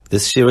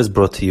This year is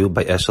brought to you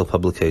by Eshel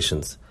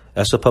Publications.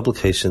 Eshel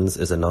Publications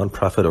is a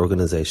non-profit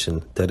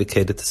organization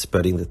dedicated to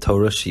spreading the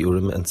Torah,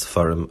 Shiurim, and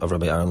Sefarim of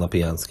Rabbi Aaron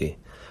Lapiansky.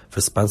 For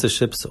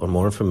sponsorships or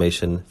more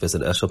information,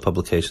 visit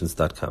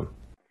eshelpublications.com.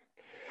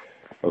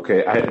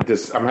 Okay,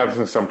 I'm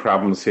having some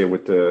problems here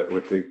with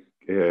the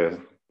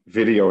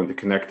video and the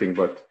connecting,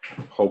 but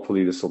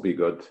hopefully this will be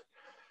good.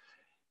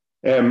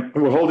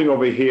 We're holding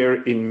over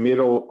here in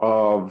middle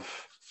of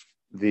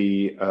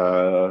the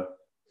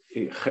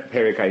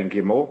Perek Ayin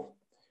Gimel,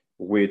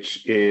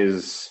 which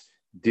is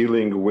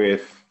dealing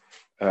with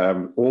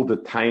all the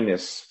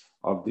tiness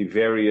of the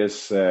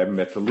various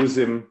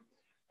metalusim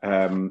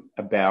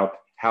about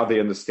how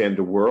they understand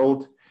the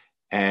world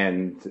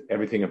and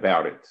everything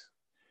about it.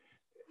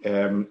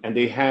 And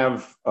they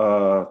have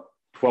 12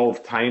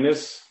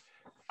 tiness,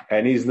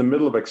 and he's in the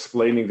middle of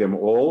explaining them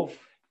all.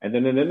 And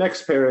then in the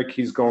next perek,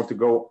 he's going to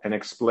go and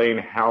explain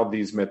how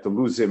these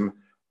metalusim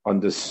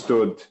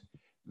understood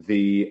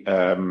the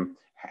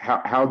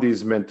how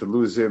these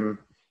metalusim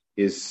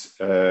is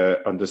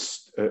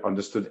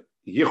understood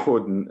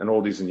yichud and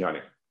all these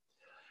inyanim.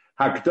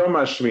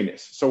 Hakdama Shminis.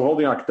 So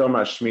holding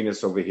Hakdama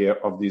Shminis over here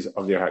of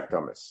their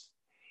Hakdamas.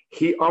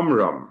 He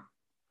Amram.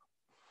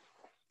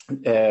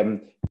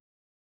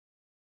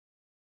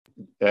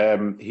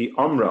 He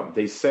Amram.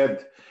 They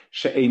said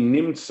she'ein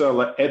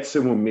nimtza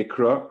la'etzem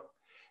u'mikra,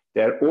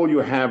 that all you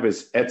have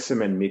is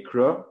etzem and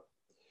mikra.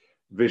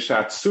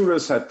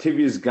 V'shatzuras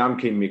hativis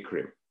gamkein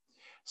mikrim.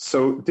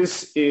 So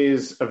this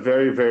is a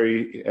very,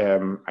 very,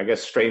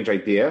 strange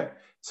idea.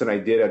 It's an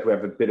idea that we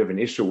have a bit of an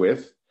issue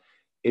with.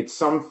 It's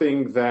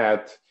something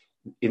that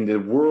in the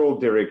world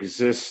there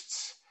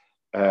exists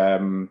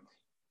atoms.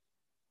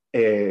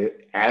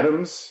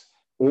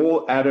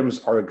 All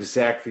atoms are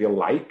exactly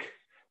alike.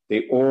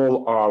 They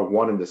all are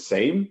one and the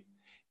same.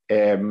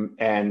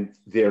 And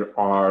there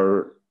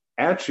are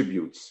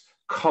attributes,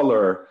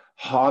 color,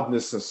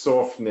 hardness and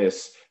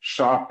softness,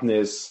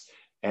 sharpness,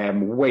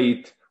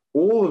 weight.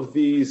 All of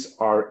these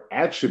are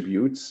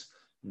attributes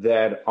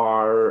that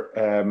are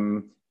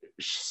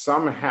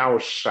somehow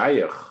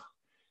shaykh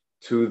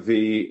to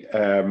the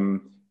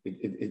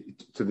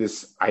to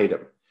this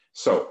item.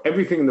 So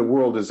everything in the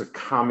world is a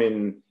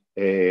common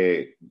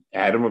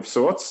atom of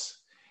sorts,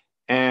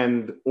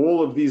 and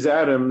all of these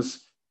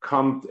atoms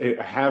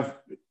have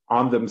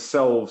on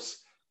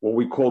themselves what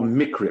we call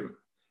mikrim.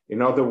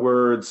 In other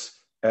words,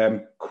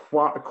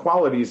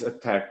 qualities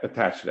attached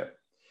to them.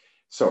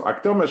 So,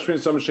 Akdama Shrin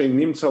Samshay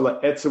Nimtza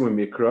La'etzem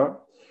Mikra,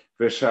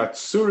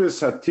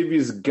 Veshatsuris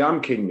Hativis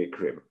Gamkein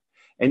Mikrim.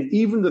 And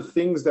even the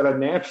things that are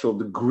natural,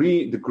 the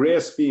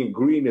grass being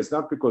green is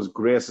not because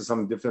grass is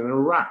something different than a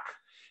rock.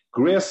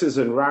 Grasses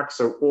and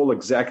rocks are all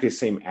exactly the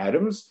same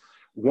atoms.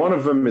 One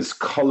of them is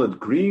colored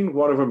green,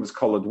 one of them is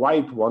colored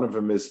white, one of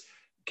them is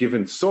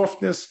given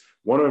softness,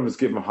 one of them is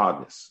given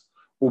hardness.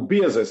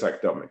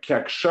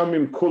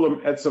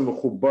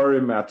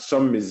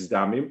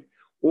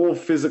 All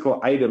physical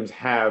items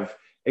have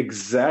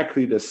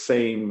exactly the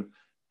same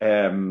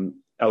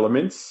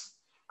elements.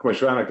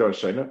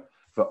 The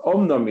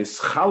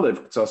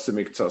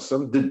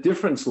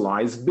difference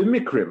lies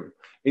b'mikrim,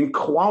 in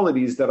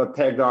qualities that are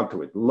tagged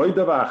onto it.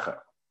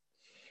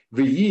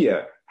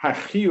 Hachius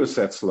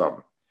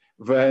etzlam,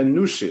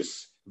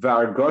 v'enushis,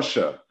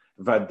 v'argosha,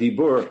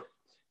 v'dibur,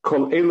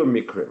 kol elu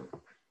mikrim.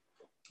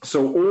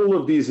 So all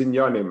of these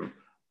inyanim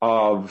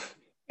of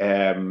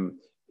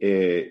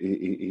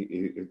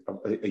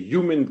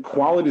human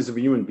qualities of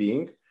a human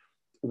being,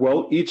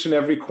 well, each and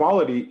every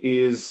quality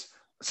is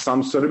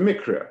some sort of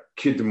mikra.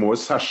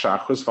 Kidmus,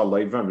 hashachus,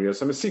 v'aloy,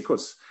 v'amrios,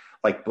 amesikus.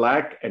 Like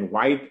black and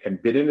white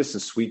and bitterness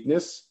and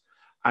sweetness.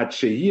 At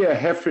sheyia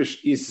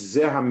hefresh is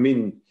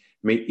zehamin,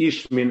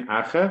 me'ish min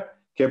acha,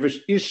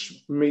 kevish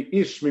ish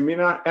me'ish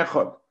mimina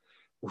echad.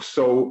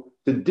 So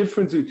the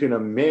difference between a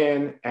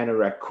man and a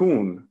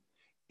raccoon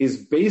is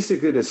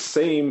basically the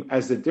same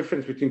as the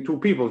difference between two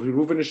people,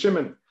 Reuven and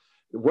Shimon.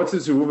 What's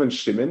this Reuven and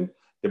Shimon?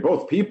 They're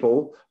both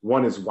people.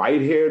 One is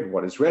white-haired,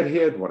 one is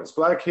red-haired, one is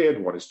black-haired,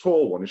 one is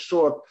tall, one is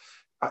short.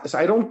 So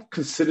I don't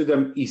consider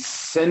them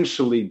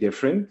essentially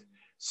different.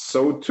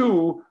 So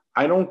too,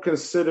 I don't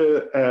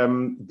consider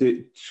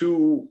the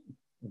two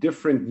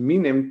different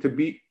minim to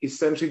be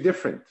essentially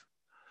different.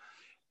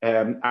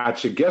 And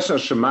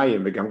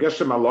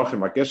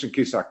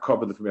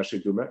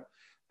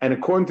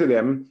according to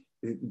them,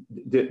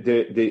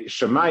 the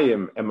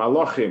Shemayim and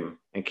Malachim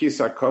and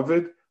Kisar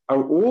Kovid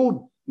are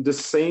all the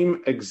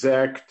same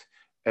exact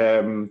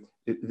item.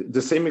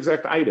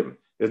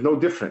 There's no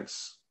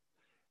difference.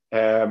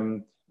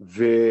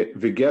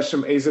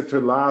 V'geshem ezet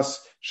telas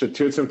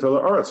shetirtzim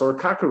tela oretz, or a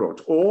cockroach,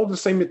 all the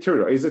same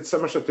material. Ezet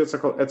sema shetirtzim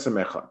kol etzem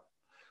echad.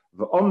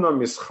 V'omnam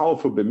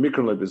mischalfu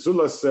b'mikron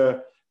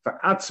lebezulase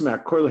v'atzme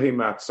akol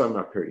heimatzam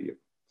aperiyu.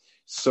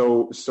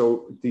 So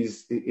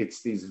these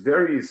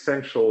very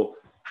essential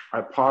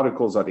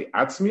particles are the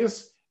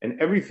atzmius, and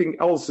everything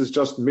else is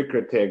just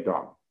mikra tagged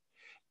on.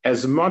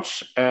 As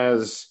much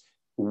as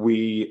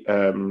we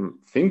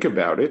think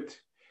about it,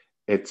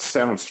 it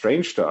sounds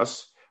strange to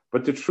us,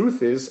 but the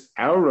truth is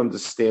our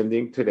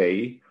understanding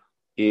today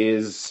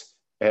is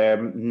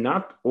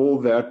not all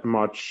that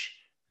much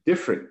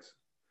different.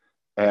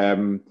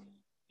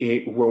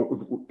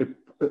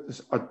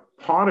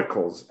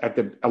 Particles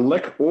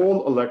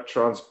all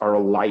electrons are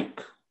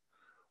alike,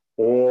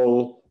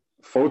 all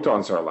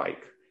photons are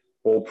alike,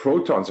 all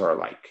protons are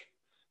alike.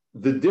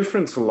 The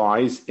difference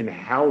lies in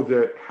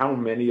how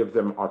many of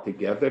them are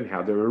together and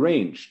how they're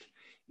arranged.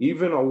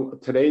 Even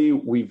today,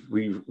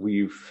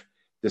 we've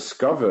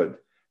discovered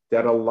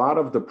that a lot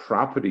of the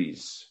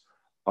properties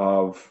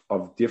of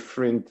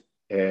different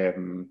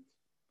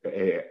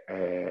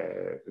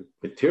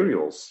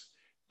materials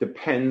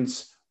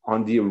depends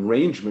on the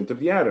arrangement of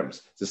the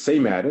atoms. It's the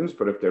same atoms,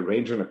 but if they're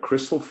arranged in a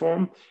crystal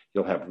form,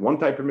 you'll have one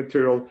type of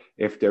material.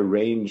 If they're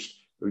arranged,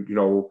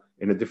 in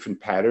a different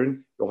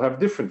pattern, you'll have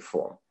different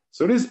form.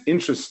 So it is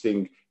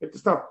interesting.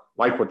 It's not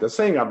like what they're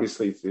saying,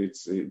 obviously,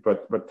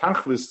 but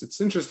Tachlis,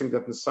 it's interesting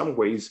that in some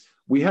ways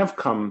we have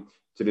come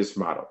to this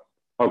model.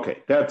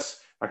 Okay,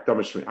 that's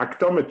Akdama Shmi.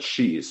 Akdama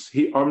Cheese.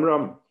 He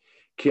Amram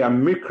Ki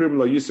Amikrim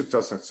Lo Yusuf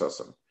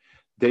Tasam.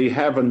 They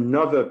have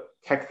another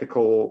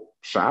technical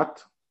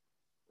shot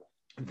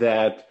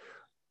that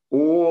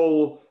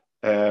all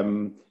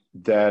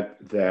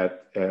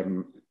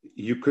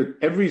you could,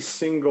 every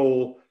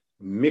single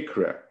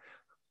mikra,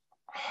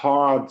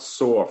 hard,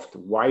 soft,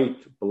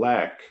 white,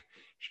 black,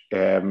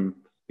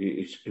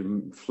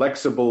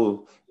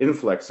 flexible,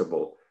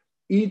 inflexible,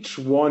 each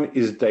one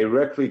is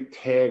directly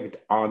tagged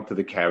onto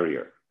the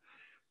carrier.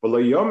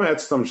 They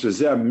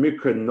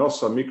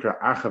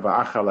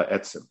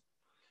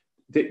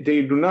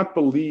do not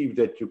believe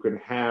that you can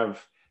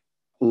have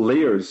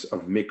layers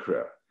of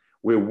mikra,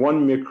 where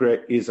one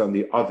mikra is on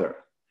the other.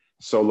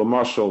 So,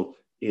 Lamashal,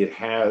 it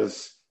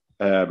has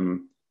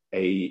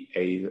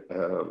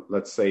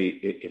let's say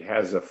it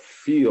has a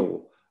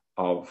feel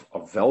of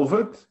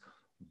velvet,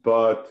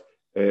 but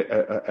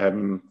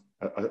a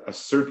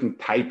certain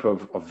type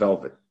of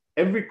velvet.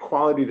 Every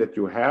quality that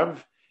you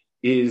have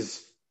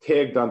is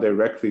tagged on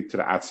directly to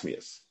the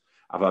atzmius.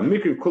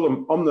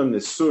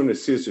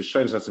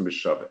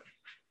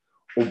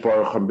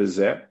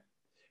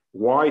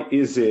 Why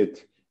is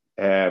it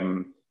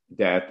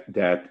that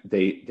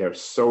they're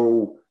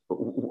so?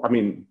 I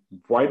mean,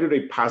 why do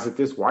they posit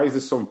this? Why is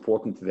this so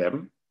important to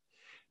them?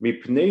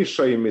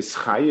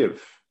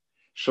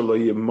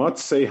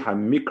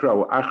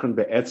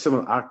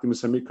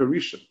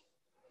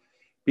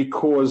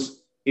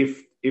 Because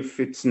if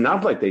it's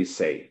not like they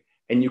say,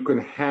 and you can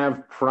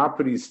have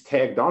properties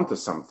tagged onto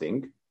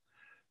something,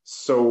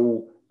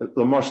 so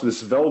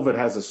this velvet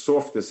has a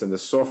softness, and the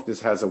softness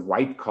has a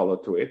white color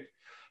to it,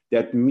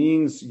 that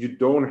means you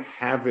don't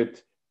have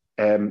it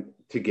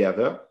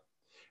together.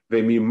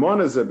 They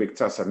want to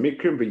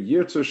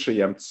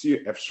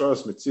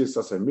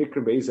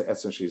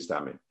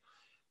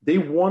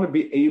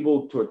be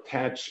able to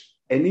attach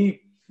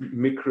any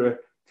mikra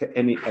to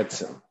any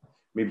etzem.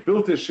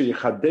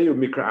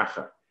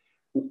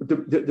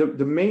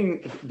 The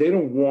main, they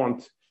don't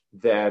want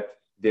that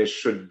there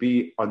should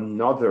be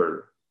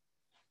another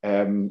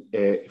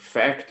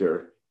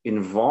factor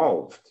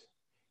involved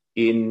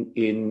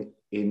in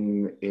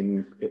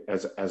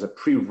as a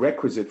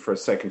prerequisite for a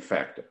second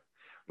factor.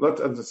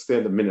 Let's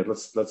understand a minute.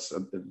 Let's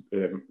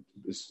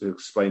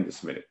explain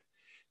this a minute.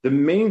 The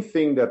main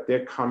thing that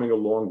they're coming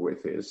along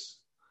with is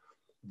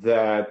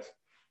that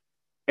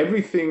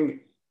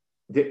everything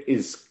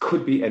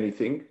could be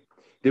anything.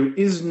 There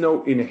is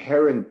no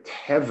inherent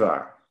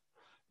teva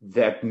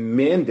that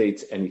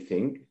mandates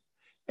anything,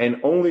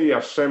 and only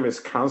Hashem is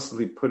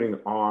constantly putting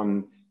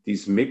on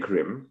these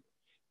mikrim,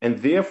 and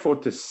therefore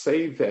to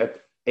say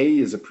that A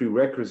is a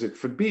prerequisite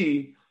for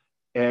B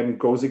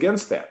goes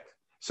against that.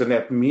 So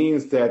that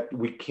means that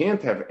we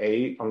can't have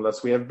A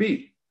unless we have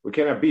B. We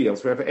can't have B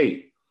unless we have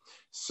A.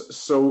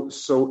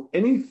 So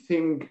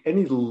anything,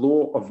 any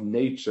law of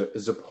nature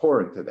is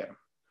abhorrent to them.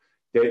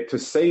 To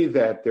say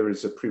that there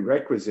is a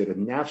prerequisite, a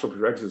natural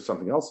prerequisite of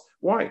something else,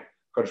 why?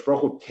 Kadosh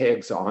Baruch Hu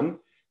tags on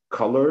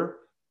color,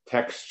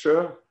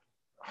 texture,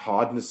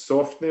 hardness,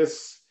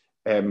 softness,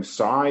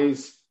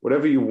 size,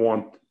 whatever you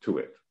want to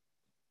it.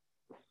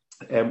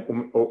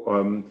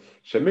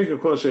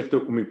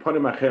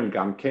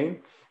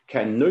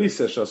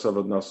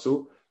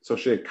 So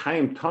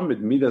she'kaim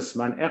tamid midas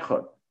man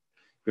echad.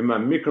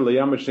 V'man mikra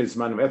leyam shnei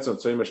zman etzon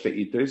tzoyim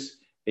shtei itos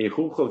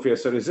eichuchol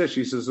v'yasarizeh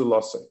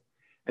shisuzulase.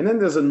 And then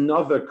there's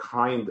another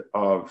kind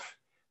of,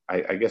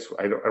 I guess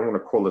I don't want to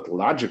call it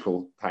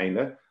logical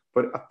taina,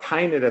 but a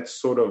taina that's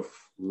sort of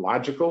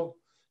logical,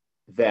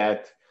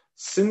 that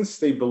since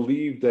they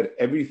believe that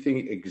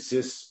everything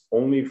exists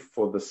only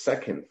for the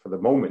second, for the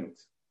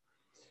moment,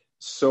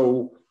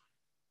 so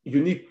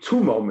you need two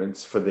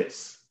moments for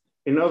this.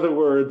 In other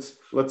words,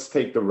 let's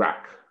take the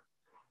rock.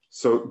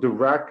 So the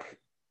rock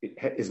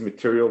is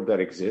material that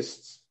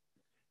exists.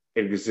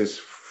 It exists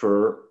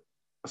for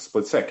a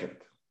split second.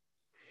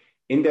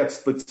 In that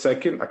split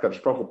second,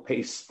 HaKadosh Baruch Hu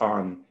pastes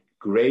on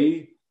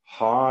gray,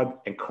 hard,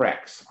 and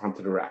cracks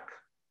onto the rock.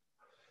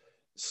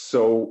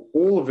 So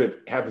all of it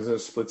happens in a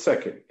split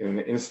second, in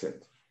an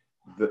instant.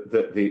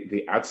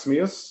 the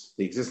atzmius,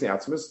 the existing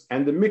atzmius,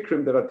 and the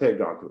mikrim that are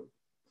tagged onto it.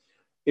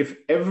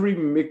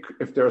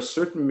 If there are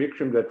certain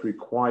mikrim that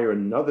require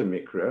another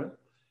mikra,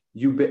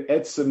 you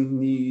be'etzem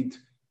need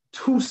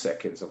 2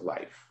 seconds of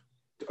life,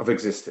 of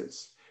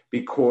existence,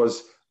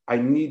 because I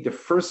need the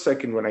first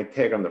second when I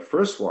tag on the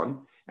first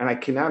one, and I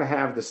cannot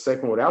have the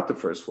second without the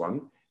first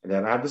one, and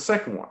then I have the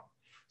second one.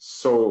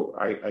 So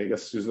I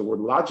guess using the word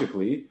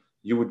logically,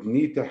 you would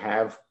need to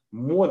have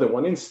more than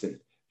one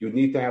instant. You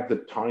need to have the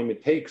time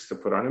it takes to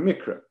put on a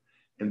mikra.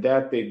 And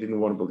that they didn't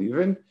want to believe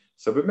in.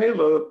 So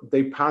B'Mela,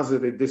 they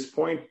posited this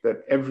point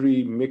that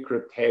every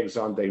mikra tags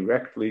on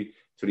directly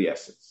to the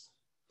essence.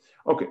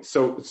 Okay,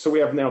 so we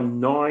have now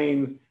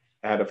 9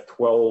 out of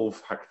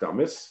 12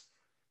 hakdamis.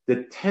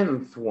 The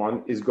 10th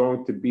one is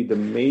going to be the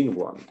main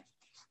one.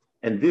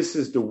 And this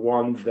is the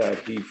one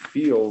that he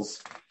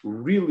feels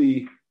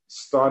really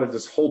started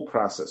this whole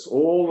process.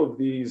 All of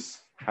these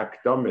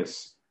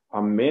hakdamis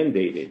are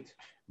mandated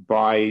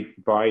by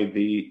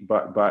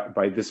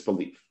this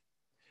belief.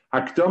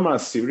 Hakdama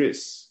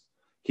Asiris,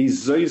 he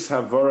zois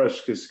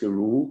havarash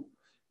kiskeru,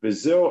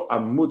 vezeo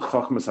amud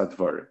chachmas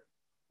advar,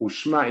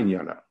 ushma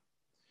inyana.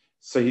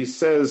 So he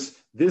says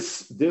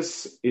this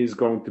is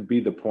going to be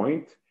the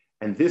point,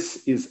 and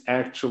this is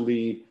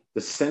actually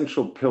the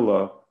central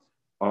pillar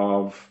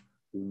of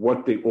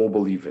what they all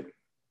believe in.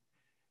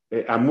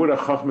 Amud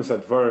chachmas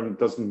advarim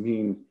doesn't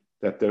mean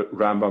that the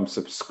Rambam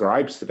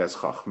subscribes to that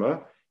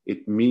chachma.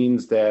 It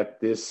means that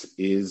this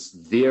is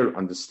their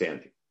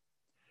understanding.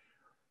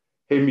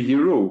 They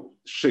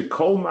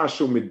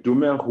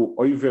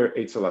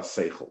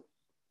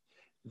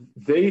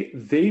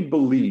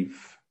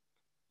believe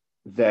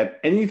that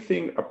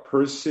anything a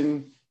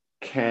person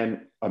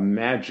can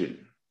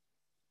imagine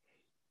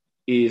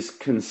is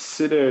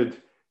considered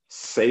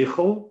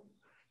seichel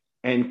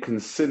and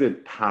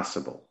considered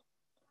possible.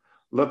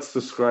 Let's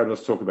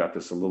talk about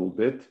this a little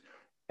bit,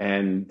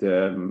 and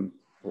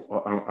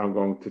I'm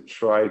going to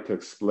try to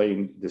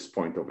explain this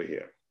point over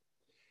here.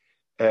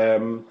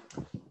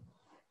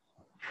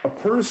 A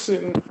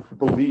person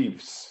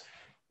believes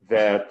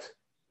that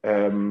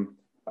a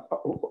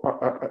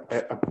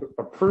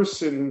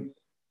person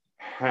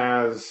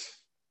has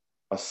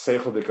a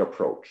seichelic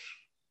approach.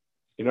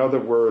 In other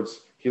words,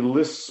 he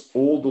lists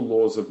all the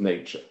laws of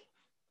nature,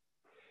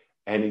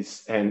 and he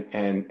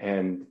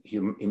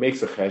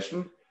makes a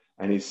cheshbon,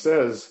 and he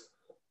says,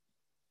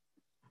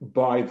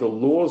 by the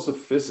laws of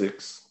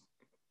physics,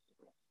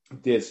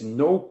 there's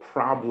no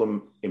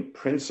problem in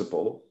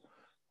principle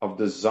of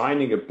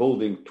designing a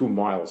building 2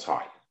 miles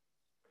high,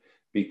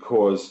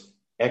 because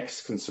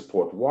X can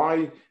support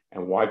Y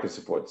and Y can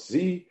support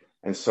Z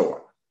and so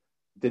on.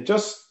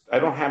 I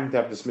don't happen to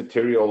have this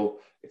material,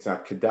 it's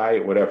not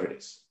kedai, whatever it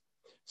is.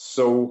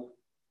 So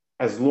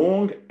as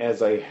long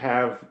as I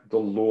have the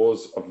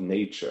laws of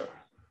nature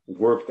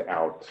worked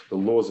out, the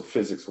laws of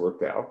physics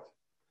worked out,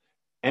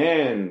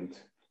 and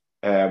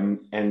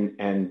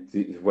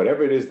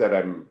whatever it is that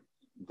I'm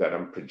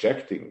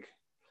projecting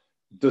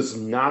is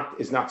not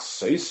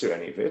seiser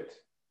any of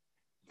it,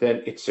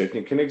 then it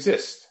certainly can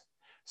exist.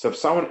 So if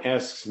someone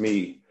asks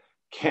me,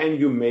 can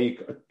you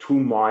make a 2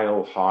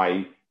 mile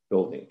high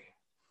building?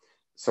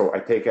 So I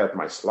take out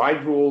my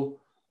slide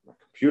rule, my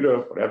computer,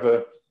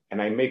 whatever,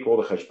 and I make all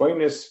the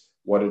cheshbonis.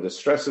 What are the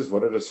stresses?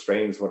 What are the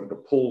strains? What are the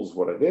pulls?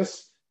 What are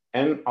this?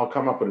 And I'll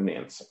come up with an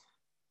answer.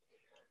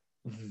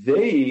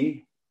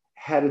 They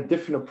had a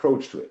different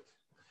approach to it.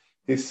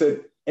 They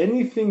said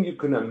anything you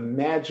can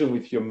imagine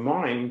with your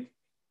mind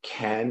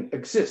can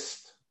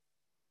exist.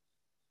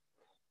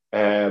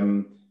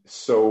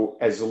 So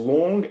as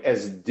long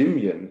as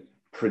Dimyan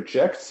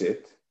projects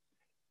it,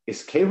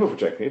 is capable of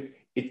projecting it,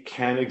 it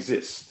can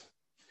exist.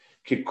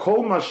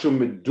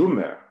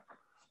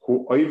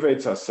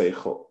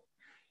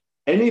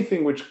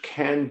 Anything which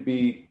can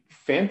be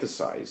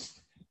fantasized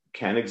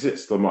can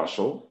exist.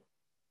 L'mashal,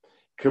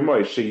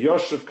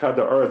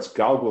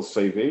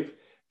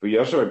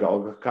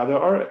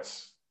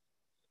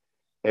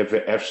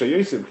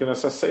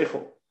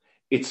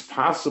 it's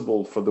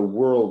possible for the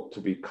world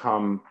to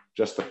become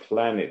just a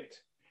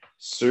planet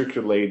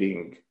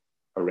circulating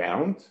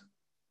around,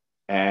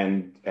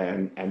 and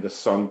the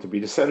sun to be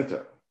the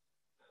center.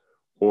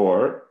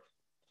 Or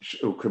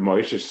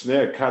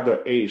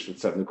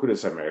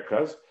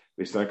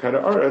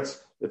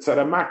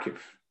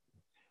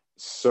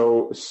So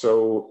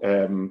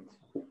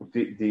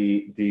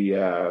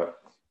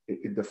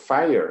the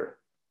fire,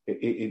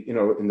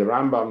 in the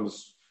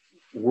Rambam's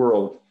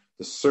world,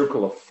 the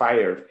circle of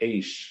fire of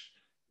Eish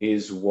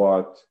is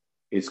what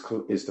is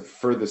the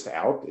furthest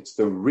out. It's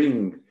the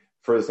ring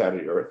furthest out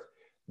of the earth.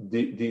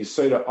 The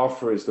Seder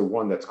Offer is the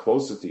one that's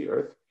closest to the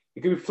earth.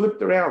 It can be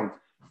flipped around.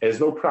 There's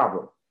no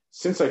problem.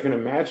 Since I can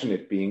imagine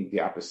it being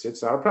the opposite,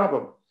 it's not a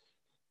problem.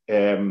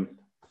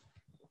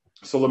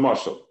 So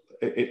Lamashal,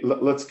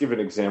 let's give an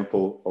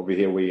example over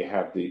here where you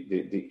have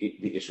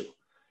the issue.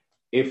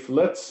 If,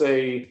 let's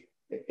say,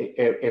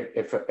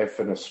 if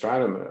an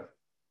astronomer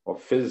or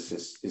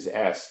physicist is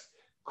asked,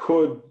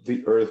 could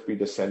the earth be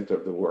the center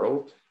of the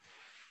world?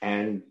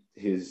 And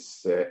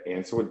his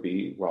answer would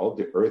be, well,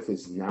 the Earth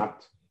is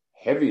not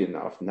heavy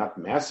enough, not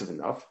massive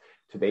enough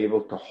to be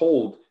able to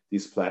hold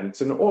these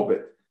planets in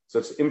orbit. So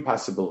it's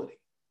impossibility.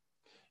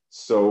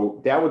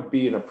 So that would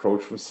be an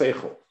approach from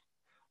Seichel.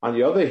 On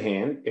the other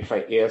hand, if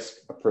I ask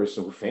a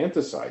person who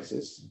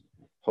fantasizes,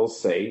 he'll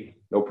say,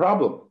 no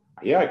problem.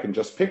 Yeah, I can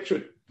just picture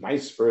it.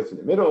 Nice Earth in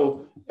the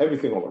middle,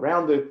 everything all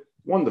around it,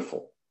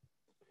 wonderful.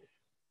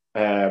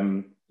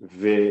 Can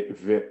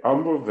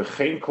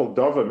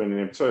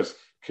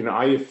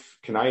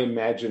I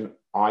imagine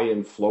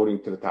iron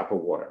floating to the top of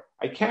water?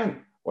 I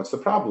can. What's the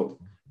problem?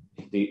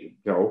 This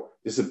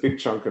is a big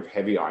chunk of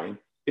heavy iron.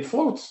 It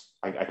floats.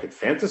 I could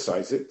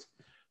fantasize it.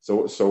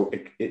 So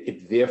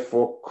it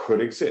therefore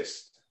could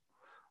exist.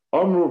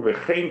 I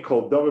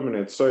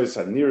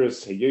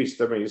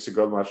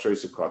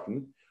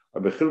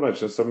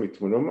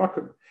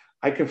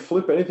can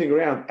flip anything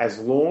around as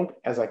long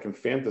as I can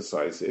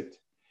fantasize it.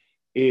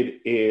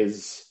 It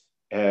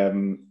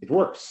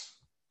works.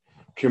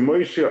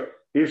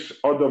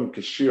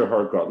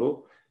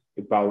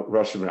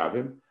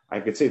 I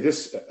could say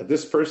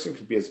this person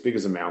could be as big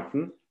as a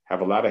mountain,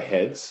 have a lot of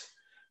heads.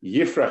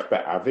 Yifrach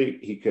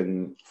ba'avi, he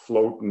can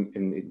float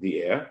in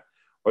the air.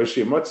 Or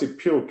shemotzi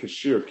pil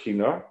kashir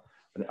kina,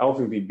 an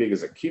elephant be big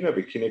as a kina,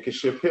 but kina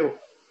kashir pil.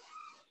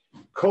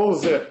 Kol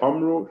ze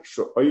amru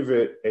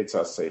sho'oive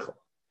etza seichel.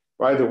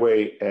 By the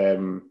way,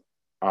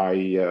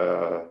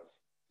 I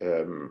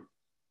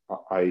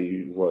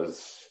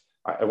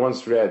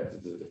once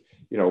read,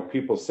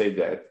 people say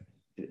that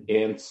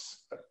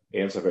ants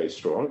are very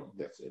strong.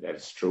 That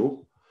is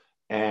true.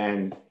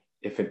 And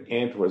if an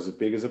ant was as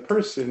big as a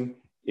person,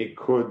 it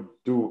could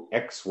do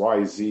X,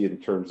 Y, Z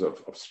in terms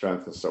of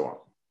strength and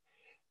so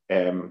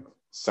on.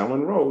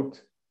 Someone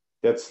wrote,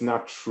 that's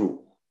not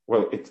true.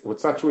 Well,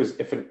 what's not true is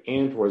if an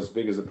ant was as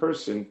big as a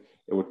person,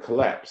 it would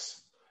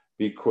collapse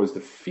because the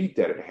feet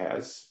that it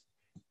has,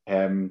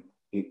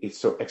 it's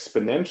so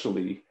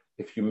exponentially,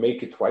 if you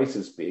make it twice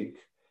as big,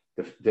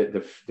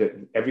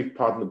 every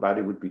part of the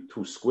body would be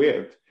too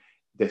squared.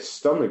 The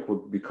stomach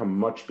would become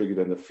much bigger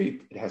than the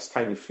feet. It has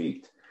tiny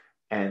feet.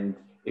 And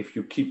if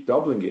you keep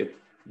doubling it,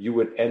 you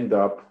would end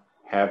up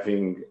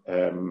having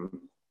a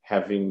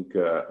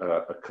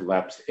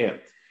collapsed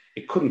ant.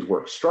 It couldn't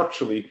work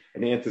structurally.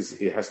 An ant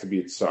it has to be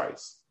its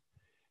size.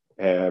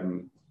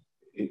 And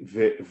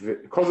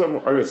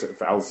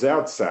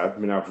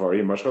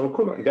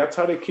that's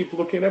how they keep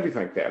looking at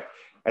everything like that.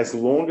 As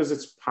long as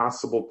it's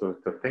possible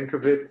to think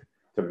of it,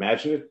 to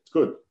imagine it, it's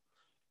good.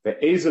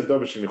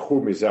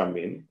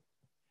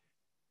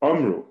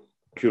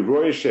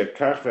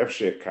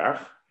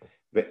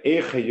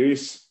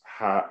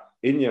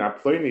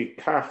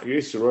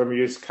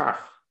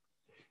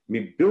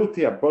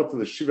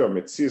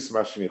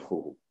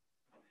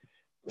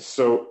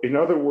 So, in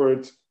other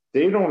words,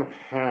 they don't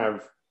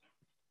have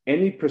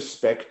any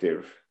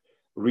perspective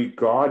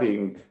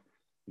regarding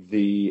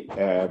the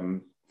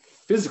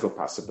physical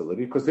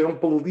possibility because they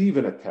don't believe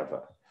in a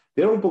teva.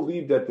 They don't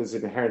believe that there's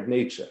an inherent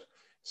nature.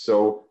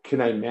 So,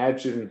 can I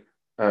imagine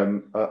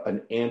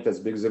an ant as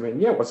big as a man?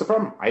 Yeah, what's the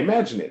problem? I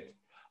imagine it.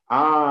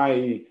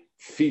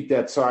 Feet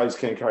that size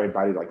can't carry a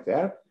body like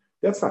that.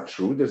 That's not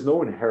true. There's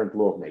no inherent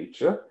law of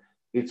nature.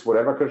 It's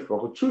whatever HaKadosh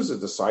Baruch Hu chooses,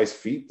 the size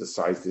feet, the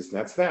size this, and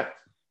that's that.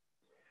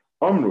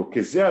 Amru,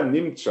 kezeh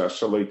nimtza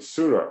shaloi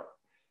tzura,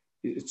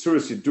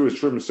 tzuras yidu es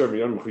shur mitzvah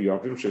yom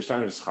mechuyavim,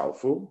 sheshan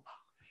eschalfu,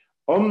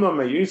 omna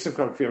meyisim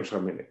kafiyam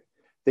shaminik.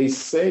 They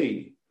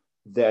say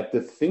that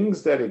the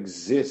things that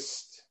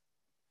exist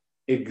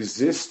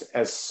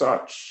as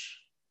such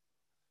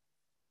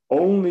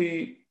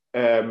only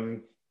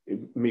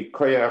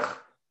mikoyach,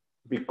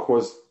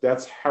 because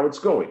that's how it's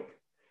going.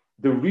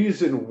 The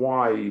reason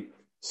why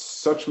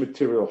such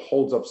material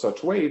holds up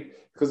such weight,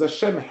 because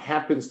Hashem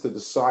happens to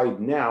decide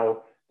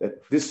now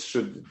that this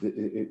should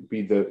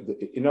be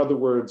in other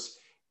words,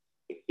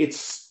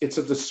 it's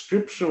a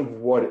description of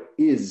what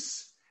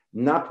is,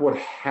 not what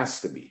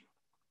has to be.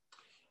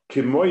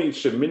 So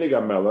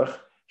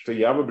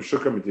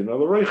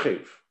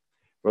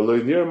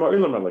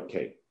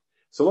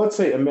let's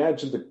say,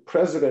 imagine the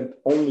president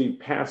only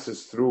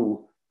passes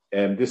through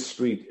this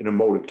street in a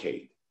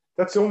motorcade.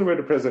 That's the only way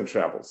the president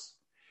travels.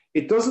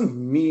 It doesn't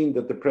mean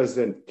that the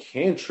president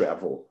can't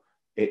travel,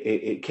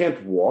 it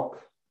can't walk.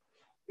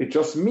 It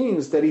just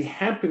means that he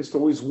happens to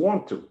always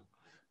want to.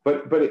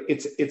 But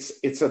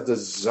it's a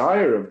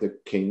desire of the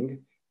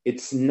king.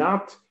 It's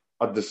not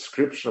a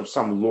description of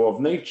some law of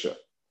nature.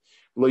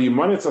 No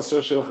one's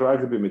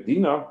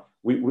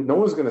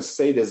going to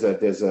say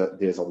there's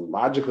a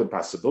logical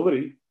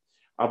possibility.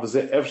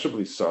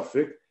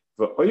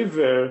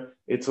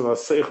 It's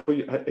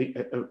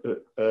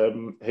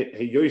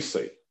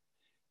a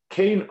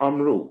Kain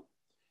Amru,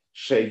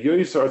 She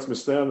Yoisarts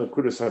Misleon the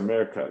Kudus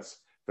Americas,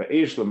 the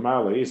Aish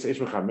Lamala, Aish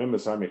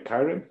Mechamem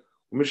Karim,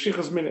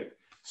 Mashiachas Minik.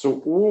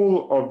 So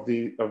all of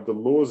the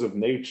laws of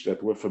nature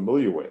that we're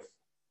familiar with,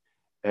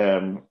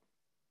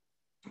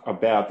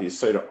 about the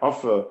Yisrael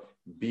Offer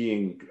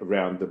being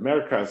around the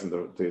Americas and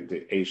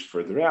the Aish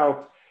further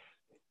out,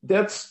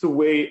 That's the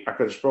way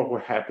HaKadosh Baruch Hu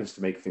happens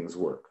to make things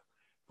work.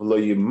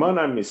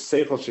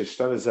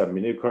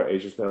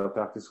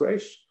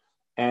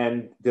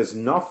 And there's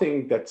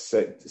nothing that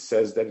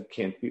says that it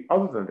can't be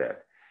other than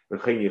that.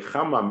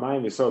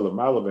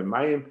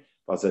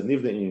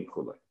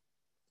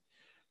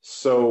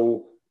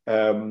 So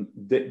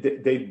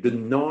they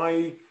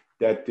deny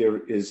that there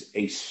is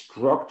a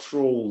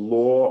structural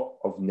law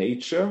of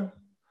nature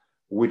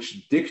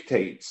which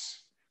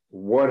dictates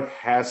what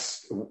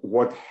has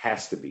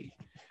to be.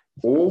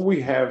 All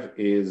we have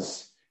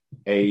is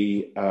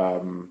a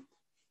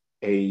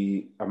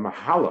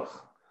mahalach.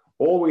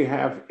 All we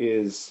have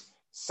is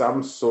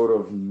some sort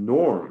of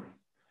norm,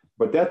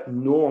 but that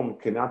norm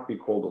cannot be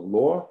called a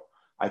law.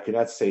 I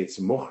cannot say it's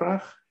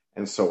mukhrach,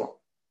 and so on.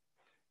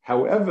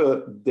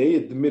 However, they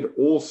admit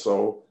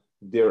also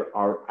there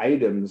are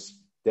items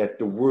that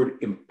the word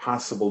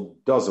impossible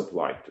does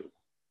apply to.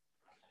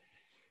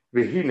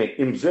 They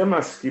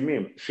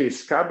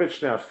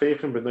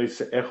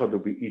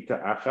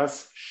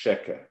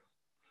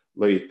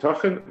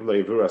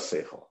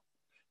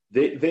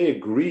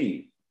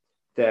agree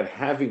that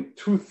having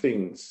two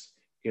things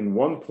in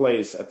one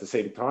place at the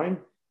same time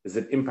is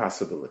an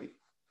impossibility.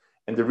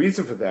 And the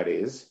reason for that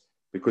is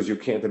because you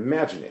can't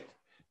imagine it.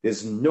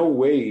 There's no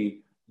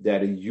way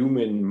that a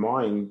human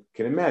mind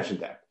can imagine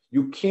that.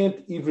 You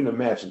can't even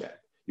imagine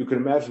that. You can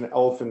imagine an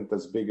elephant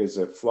as big as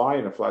a fly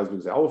and a fly as big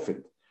as an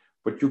elephant,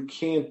 but you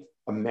can't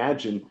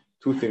imagine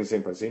two things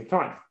at the same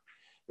time.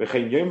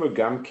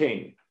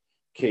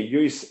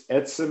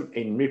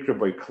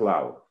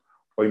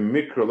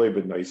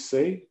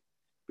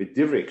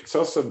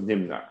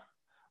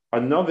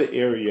 Another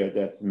area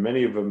that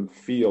many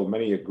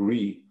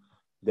agree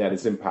that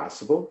is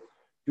impossible,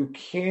 you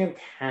can't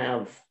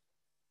have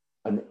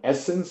an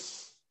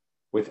essence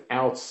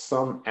without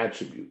some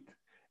attribute.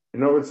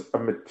 In other words, a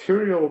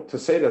material, to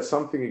say that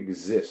something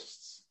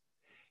exists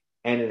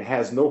and it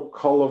has no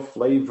color,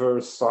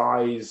 flavor,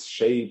 size,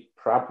 shape,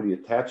 property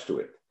attached to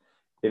it,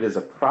 it is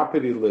a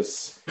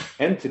propertyless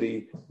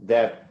entity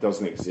that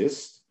doesn't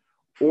exist,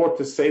 or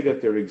to say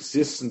that there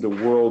exists in the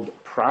world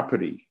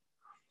property,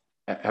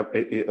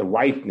 a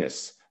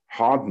whiteness,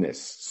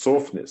 hardness,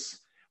 softness,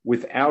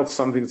 without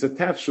something that's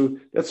attached to,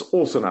 that's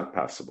also not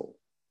possible.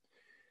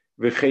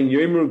 You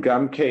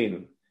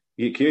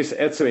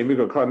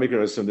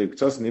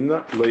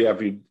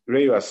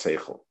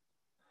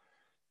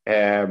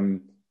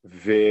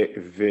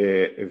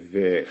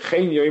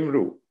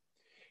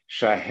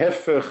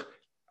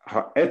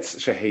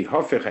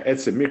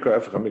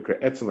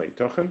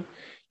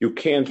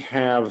can't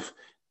have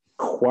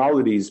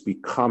qualities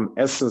become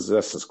essence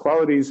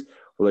qualities.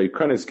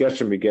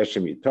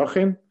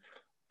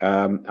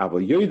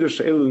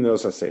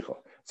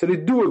 So they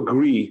do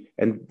agree,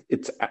 and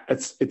it's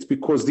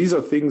because these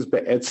are things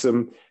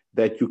be'etzem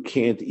that you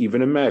can't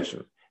even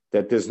imagine,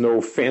 that there's no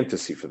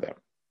fantasy for them.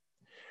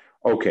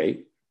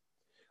 Okay.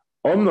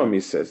 Omnom, he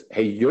says,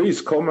 hey,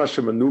 yois kol ma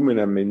shemanu min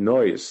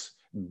ha-menois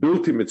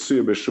bilti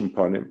mitzuya b'shum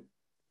panim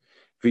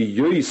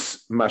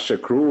v'yois ma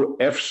shekru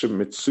efshem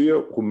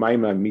mitzuya hu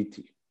mayim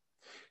amiti.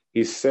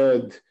 He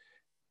said,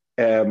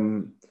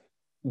 the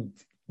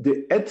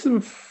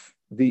etzem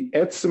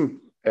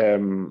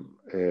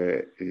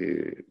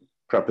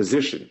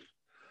proposition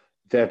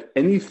that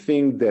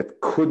anything that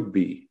could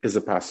be is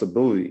a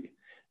possibility,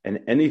 and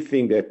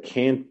anything that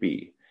can't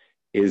be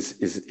is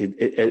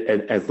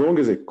and as long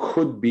as it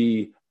could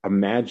be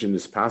imagined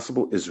as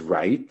possible is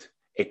right,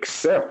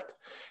 except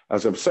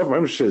as of some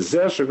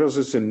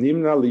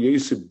nimna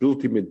liyosef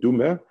bilti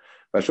medume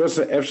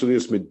v'shoseh efshel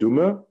yos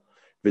medume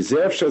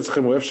v'zeh efshel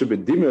tzchem efshel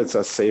bedimel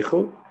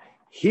tzaseichel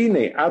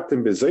hine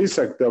atem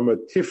bezoisak dama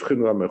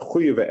tifchenu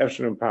amechuye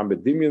ve'efshel pam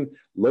bedimel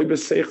loy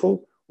beseichel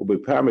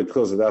ubepam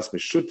etchil zadas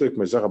mishutek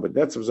mezacha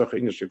bedetzav zacha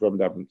inish yegom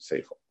dabim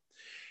seichel.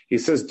 He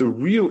says the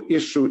real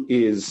issue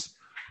is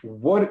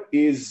what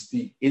is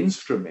the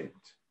instrument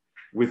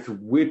with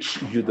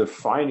which you're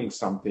defining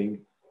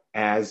something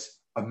as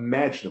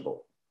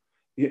imaginable.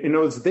 In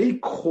other words, they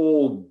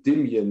call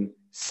dimyan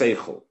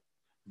seichel.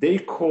 They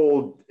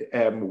call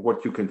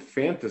what you can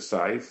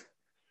fantasize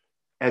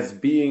as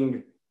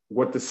being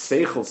what the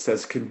seichel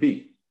says can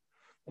be.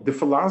 The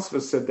philosopher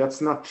said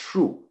that's not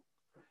true.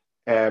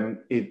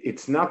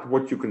 It's not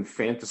what you can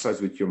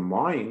fantasize with your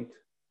mind.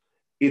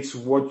 It's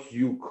what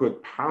you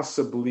could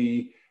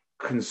possibly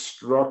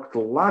construct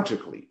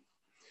logically.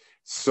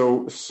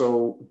 So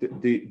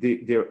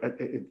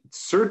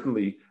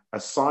certainly a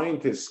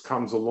scientist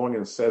comes along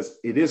and says,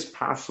 it is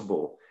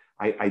possible.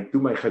 I do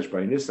my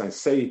cheshbonis, and I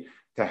say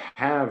to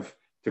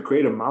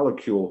create a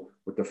molecule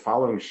with the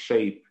following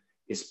shape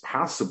is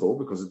possible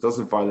because it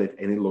doesn't violate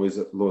any laws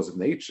of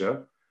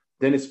nature,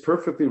 then it's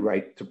perfectly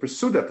right to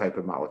pursue that type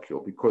of molecule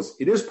because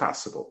it is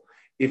possible.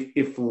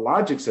 If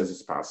logic says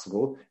it's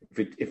possible,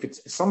 if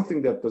it's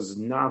something that does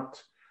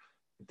not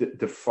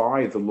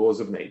defy the laws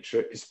of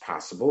nature, is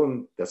possible,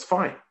 and that's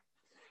fine.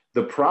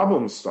 The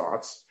problem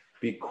starts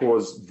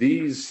because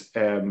these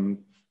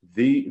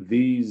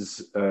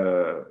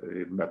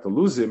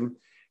metaluzim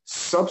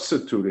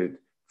substituted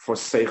for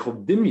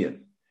seichel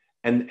dimyan.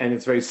 And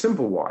it's very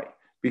simple. Why?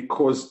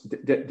 Because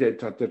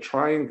they're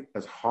trying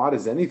as hard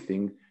as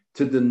anything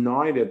to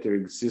deny that there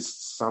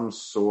exists some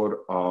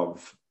sort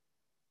of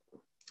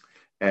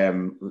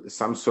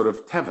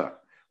teva,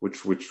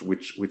 which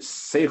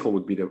seichel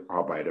would be the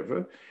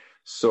arbeider.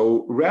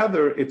 So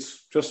rather,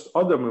 it's just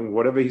Adam and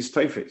whatever his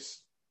type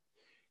is.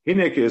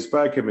 Hineke is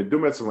back and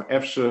medumetz and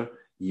efshe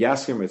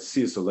yaskim et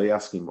sis ole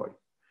yaskim boy.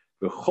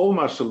 V'chol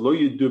ma shelo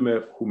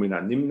yidume hu min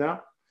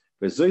animna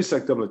v'zoy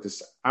saktam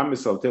letis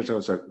amis al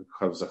teshan chav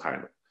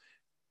zachayim.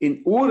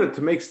 In order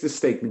to make this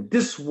statement,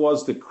 this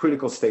was the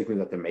critical statement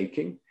that they're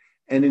making.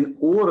 And in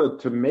order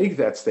to make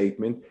that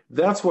statement,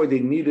 that's why they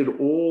needed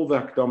all the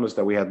hakdamas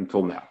that we had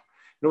until now.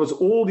 In other words,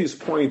 all these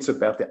points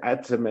about the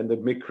atom and the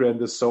mikra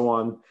and so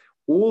on,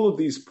 all of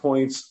these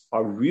points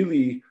are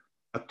really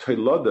a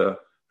toilada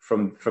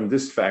from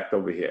this fact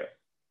over here.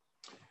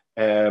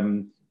 So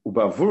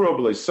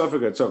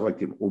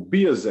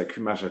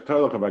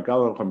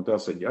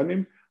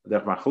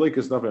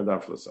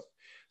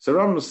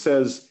Rambam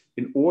says,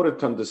 in order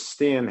to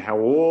understand how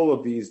all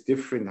of these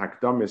different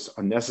hakdamis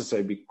are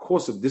necessary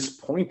because of this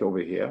point over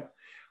here,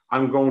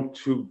 I'm going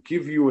to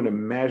give you an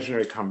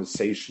imaginary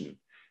conversation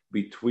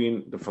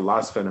between the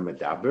philosopher and the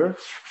medaber,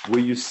 where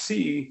you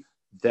see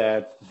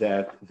that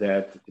the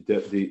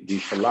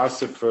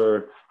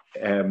philosopher,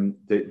 the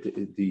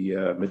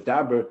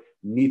medaber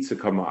needs to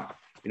come on.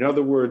 In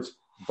other words,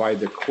 by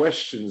the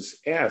questions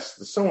asked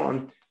and so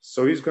on.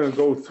 So he's going to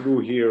go through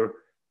here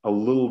a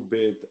little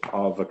bit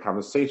of a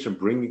conversation,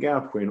 bringing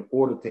out where in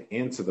order to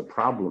answer the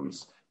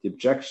problems, the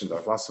objections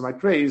that philosopher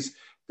might raise,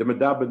 the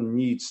medaber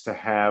needs to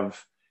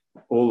have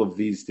all of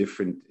these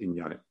different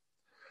inyanim.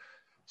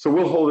 So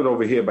we'll hold it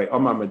over here by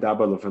Omar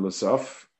Medaber LePhilosoph,